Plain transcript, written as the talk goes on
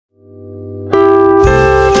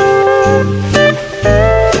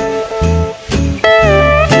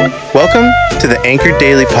the Anchor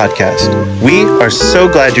Daily Podcast. We are so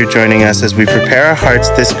glad you're joining us as we prepare our hearts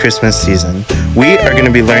this Christmas season. We are going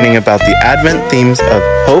to be learning about the Advent themes of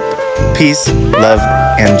hope, peace, love,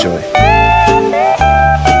 and joy.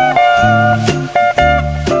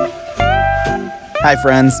 Hi,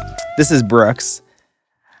 friends. This is Brooks.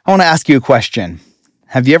 I want to ask you a question.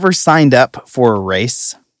 Have you ever signed up for a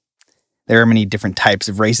race? There are many different types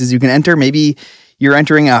of races you can enter. Maybe you're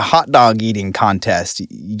entering a hot dog eating contest.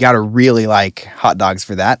 You got to really like hot dogs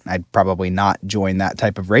for that. I'd probably not join that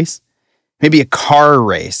type of race. Maybe a car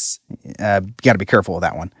race. You got to be careful with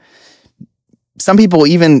that one. Some people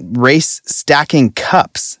even race stacking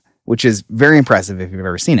cups, which is very impressive if you've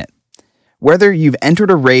ever seen it. Whether you've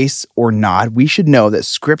entered a race or not, we should know that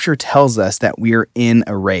Scripture tells us that we're in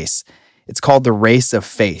a race. It's called the race of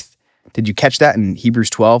faith. Did you catch that in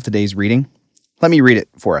Hebrews 12, today's reading? Let me read it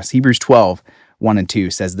for us. Hebrews 12, 1 and 2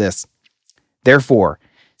 says this, "Therefore,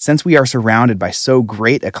 since we are surrounded by so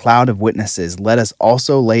great a cloud of witnesses, let us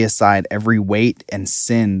also lay aside every weight and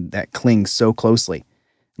sin that clings so closely.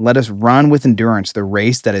 Let us run with endurance the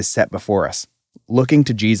race that is set before us, looking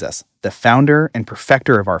to Jesus, the founder and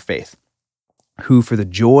perfecter of our faith, who for the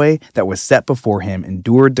joy that was set before him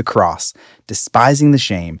endured the cross, despising the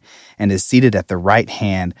shame, and is seated at the right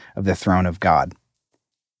hand of the throne of God."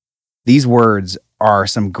 These words are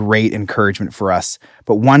some great encouragement for us,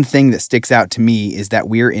 but one thing that sticks out to me is that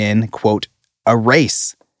we're in, quote, a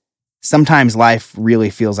race. Sometimes life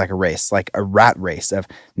really feels like a race, like a rat race of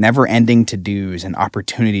never-ending to-dos and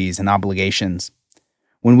opportunities and obligations.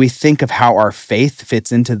 When we think of how our faith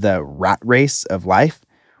fits into the rat race of life,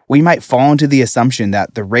 we might fall into the assumption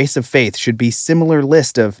that the race of faith should be a similar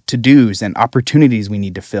list of to-dos and opportunities we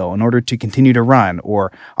need to fill in order to continue to run,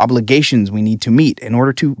 or obligations we need to meet in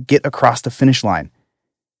order to get across the finish line.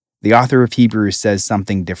 The author of Hebrews says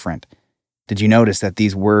something different. Did you notice that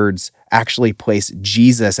these words actually place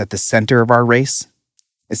Jesus at the center of our race?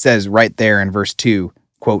 It says right there in verse 2,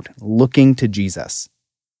 quote, "looking to Jesus."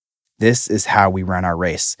 This is how we run our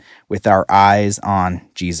race, with our eyes on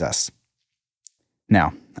Jesus.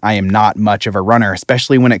 Now, I am not much of a runner,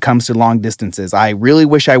 especially when it comes to long distances. I really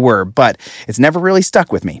wish I were, but it's never really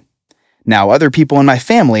stuck with me. Now, other people in my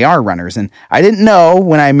family are runners, and I didn't know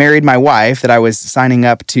when I married my wife that I was signing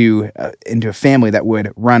up into a family that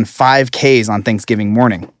would run 5Ks on Thanksgiving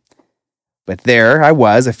morning. But there I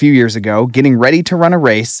was a few years ago, getting ready to run a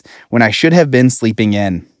race when I should have been sleeping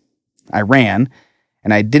in. I ran,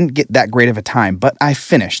 and I didn't get that great of a time, but I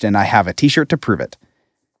finished, and I have a t-shirt to prove it.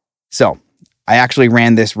 So, I actually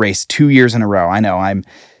ran this race 2 years in a row. I know, I'm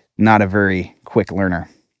not a very quick learner.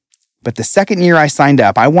 But the second year I signed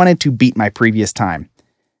up, I wanted to beat my previous time.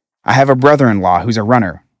 I have a brother-in-law who's a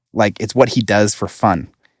runner, like it's what he does for fun.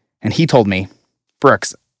 And he told me,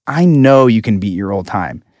 "Brooks, I know you can beat your old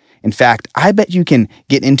time. In fact, I bet you can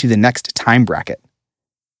get into the next time bracket."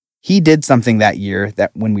 He did something that year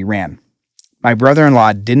that when we ran. My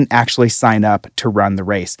brother-in-law didn't actually sign up to run the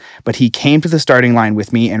race, but he came to the starting line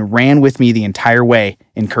with me and ran with me the entire way,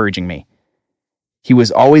 encouraging me. He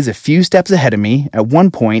was always a few steps ahead of me, at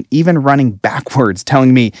one point even running backwards,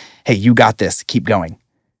 telling me, "Hey, you got this, keep going."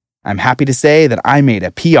 I'm happy to say that I made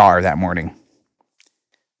a PR that morning.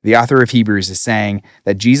 The author of Hebrews is saying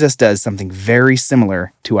that Jesus does something very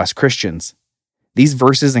similar to us Christians. These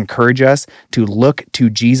verses encourage us to look to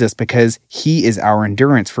Jesus because he is our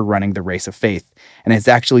endurance for running the race of faith. And it's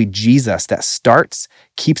actually Jesus that starts,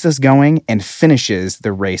 keeps us going, and finishes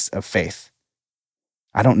the race of faith.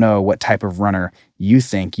 I don't know what type of runner you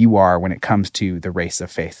think you are when it comes to the race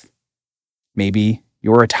of faith. Maybe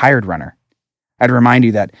you're a tired runner. I'd remind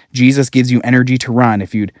you that Jesus gives you energy to run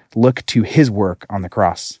if you'd look to his work on the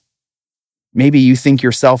cross. Maybe you think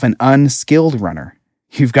yourself an unskilled runner.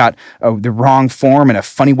 You've got the wrong form and a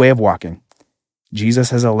funny way of walking. Jesus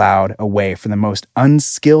has allowed a way for the most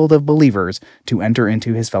unskilled of believers to enter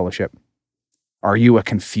into his fellowship. Are you a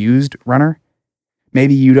confused runner?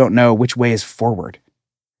 Maybe you don't know which way is forward.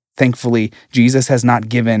 Thankfully, Jesus has not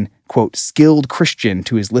given, quote, skilled Christian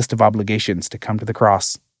to his list of obligations to come to the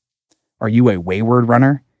cross. Are you a wayward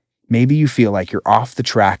runner? Maybe you feel like you're off the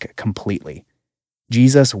track completely.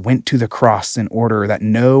 Jesus went to the cross in order that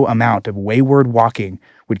no amount of wayward walking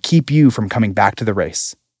would keep you from coming back to the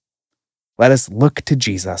race. Let us look to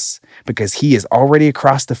Jesus because he is already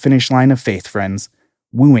across the finish line of faith, friends,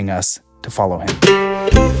 wooing us to follow him.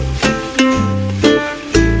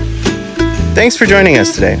 Thanks for joining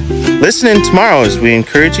us today. Listen in tomorrow as we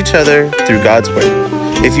encourage each other through God's Word.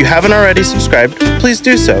 If you haven't already subscribed, please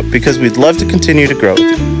do so because we'd love to continue to grow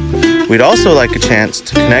with you. We'd also like a chance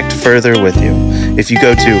to connect further with you. If you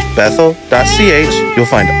go to bethel.ch, you'll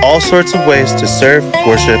find all sorts of ways to serve,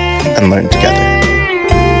 worship, and learn together.